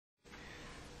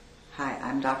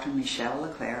I'm Dr. Michelle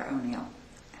Leclaire O'Neill,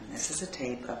 and this is a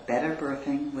tape of Better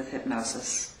Birthing with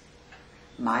Hypnosis,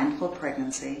 Mindful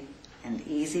Pregnancy, and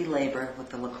Easy Labor with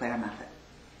the Leclaire Method.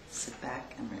 Sit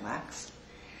back and relax,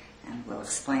 and we'll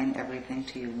explain everything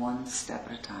to you one step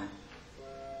at a time.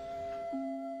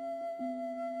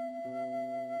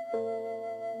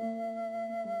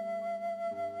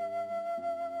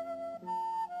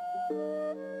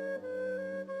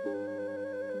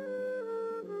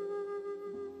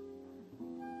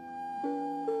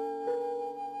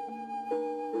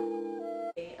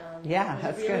 Yeah,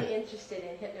 that's I'm really good. interested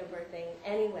in hypnobirthing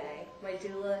anyway. My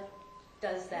doula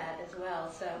does that as well.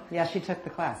 So Yeah, she took the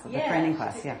class, the yeah, training she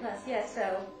class. took Yeah. the class. Yeah.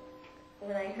 So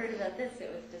when I heard about this,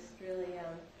 it was just really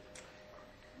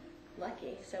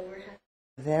lucky. So we're happy.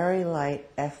 Very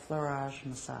light effleurage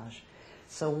massage.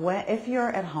 So if you're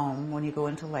at home when you go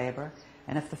into labor,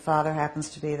 and if the father happens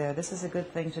to be there, this is a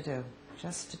good thing to do,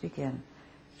 just to begin.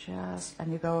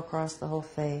 And you go across the whole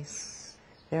face.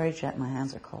 Very gentle. My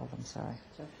hands are cold, I'm sorry.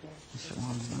 It's okay. Just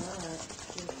warm them up.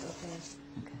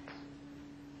 Okay.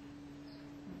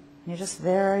 And you just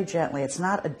very gently, it's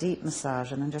not a deep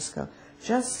massage, and then just go,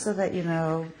 just so that you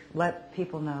know, let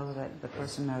people know, that the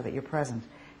person know that you're present.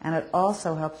 And it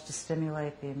also helps to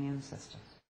stimulate the immune system.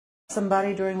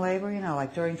 Somebody during labor, you know,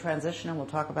 like during transition, and we'll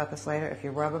talk about this later, if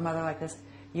you rub a mother like this,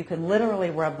 you can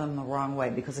literally rub them the wrong way,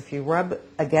 because if you rub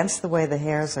against the way the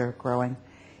hairs are growing,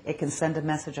 it can send a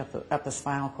message up the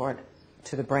spinal cord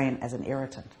to the brain as an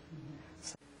irritant.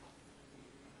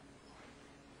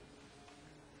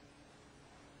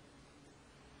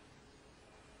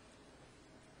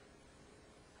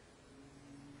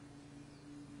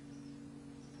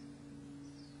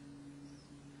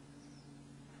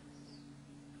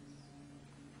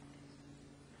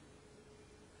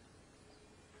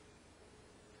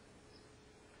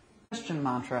 Christian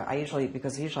mantra,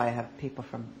 because usually I have people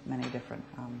from many different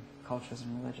cultures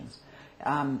and religions.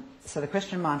 So the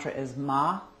Christian mantra is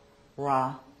Ma,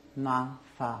 Ra, Ma,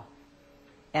 Fa.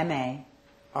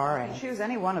 M-A-R-A. You can choose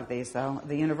any one of these, though.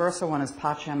 The universal one is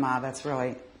Pachamama. That's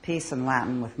really peace in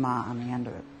Latin with Ma on the end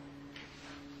of it.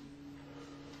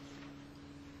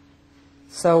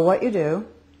 So what you do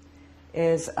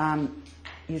is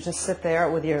you just sit there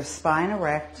with your spine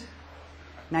erect.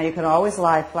 Now, you can always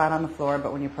lie flat on the floor,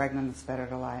 but when you're pregnant, it's better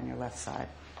to lie on your left side.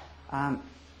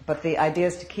 But the idea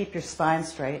is to keep your spine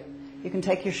straight. You can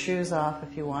take your shoes off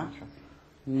if you want.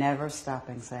 Never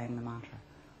stopping saying the mantra.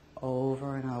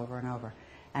 Over and over and over.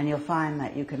 And you'll find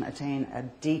that you can attain a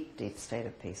deep, deep state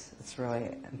of peace. It's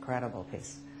really incredible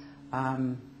peace.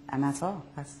 And that's all.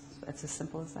 It's as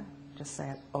simple as that. Just say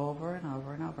it over and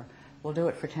over and over. We'll do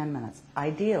it for 10 minutes.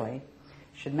 Ideally,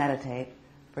 you should meditate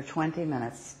for 20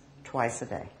 minutes twice a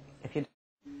day. If you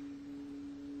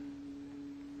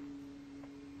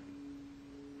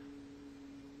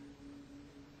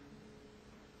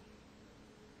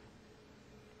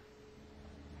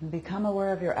become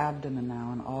aware of your abdomen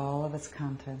now and all of its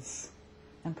contents,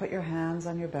 and put your hands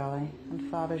on your belly. And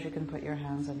fathers, you can put your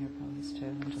hands on your bellies too.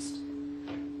 And just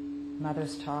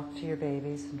mothers talk to your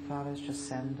babies, and fathers just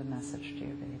send a message to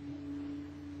your baby.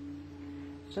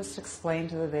 Just explain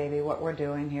to the baby what we're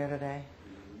doing here today.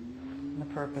 The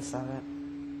purpose of it.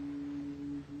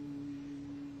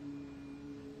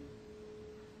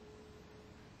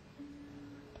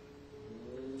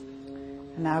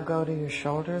 And now go to your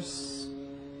shoulders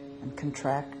and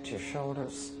contract your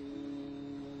shoulders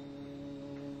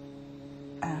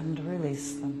and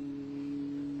release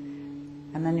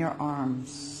them. And then your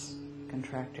arms.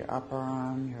 Contract your upper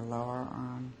arm, your lower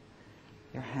arm,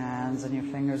 your hands and your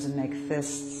fingers, and make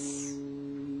fists.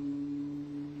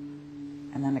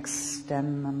 And then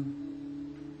extend them.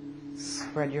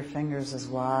 Spread your fingers as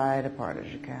wide apart as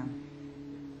you can.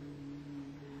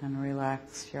 And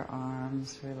relax your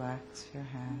arms, relax your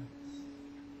hands.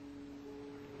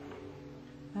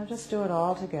 Now just do it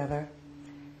all together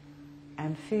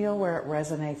and feel where it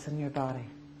resonates in your body.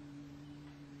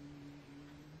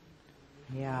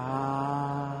 Ya,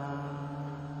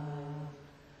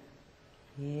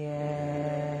 yeah.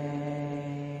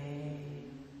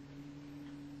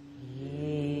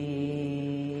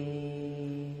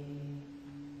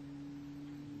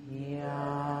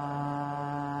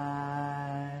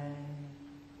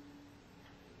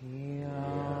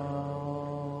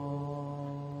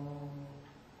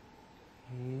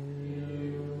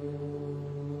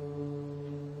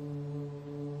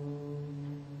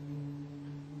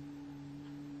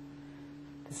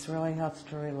 This really helps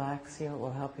to relax you. It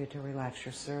will help you to relax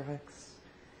your cervix.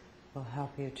 It will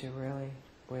help you to really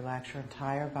relax your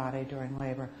entire body during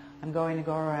labor. I'm going to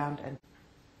go around and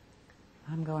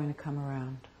I'm going to come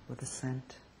around with a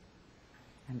scent.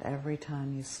 And every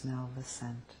time you smell the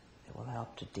scent, it will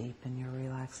help to deepen your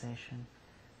relaxation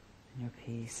and your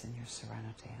peace and your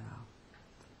serenity.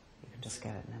 You can just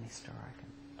get it in any store, I can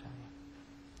tell you.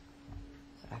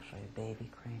 It's actually a baby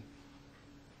cream.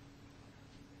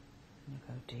 And you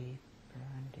go deeper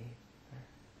and deeper.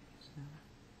 You smell it?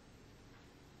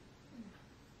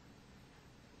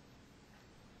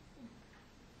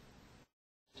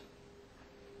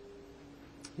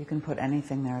 You can put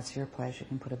anything there. It's your place. You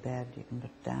can put a bed. You can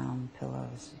put down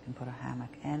pillows. You can put a hammock.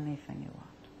 Anything you want.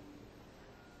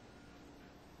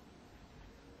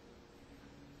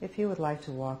 If you would like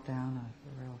to walk down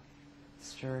a real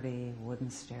sturdy wooden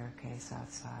staircase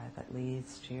outside that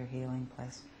leads to your healing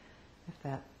place, if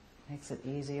that makes it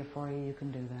easier for you, you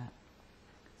can do that.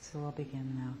 So we'll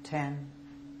begin now. 10,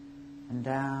 and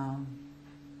down,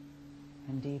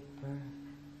 and deeper,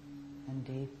 and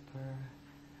deeper,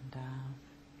 and down.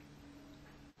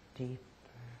 Deeper,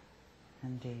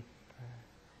 and deeper,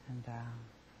 and down.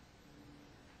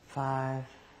 5,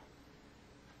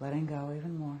 letting go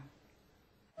even more.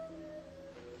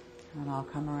 And I'll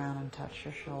come around and touch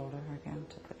your shoulder again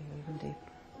to put you even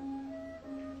deeper.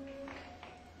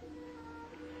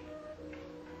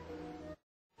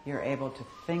 You're able to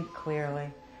think clearly.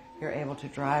 You're able to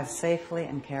drive safely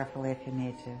and carefully if you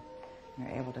need to. You're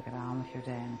able to get on with your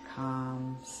day in a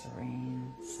calm,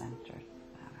 serene, centered manner.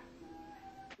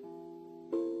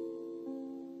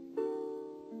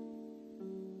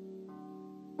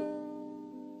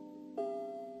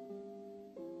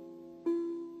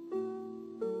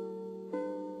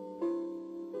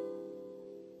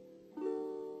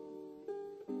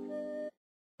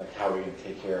 How are we going to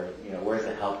take care of, where's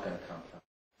the help going to come from?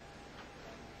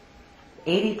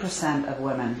 80% of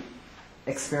women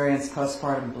experience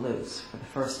postpartum blues for the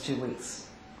first 2 weeks.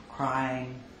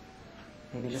 Crying,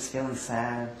 maybe just feeling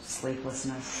sad,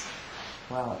 sleeplessness.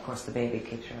 Well, of course, the baby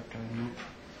keeps you up during that.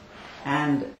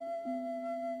 And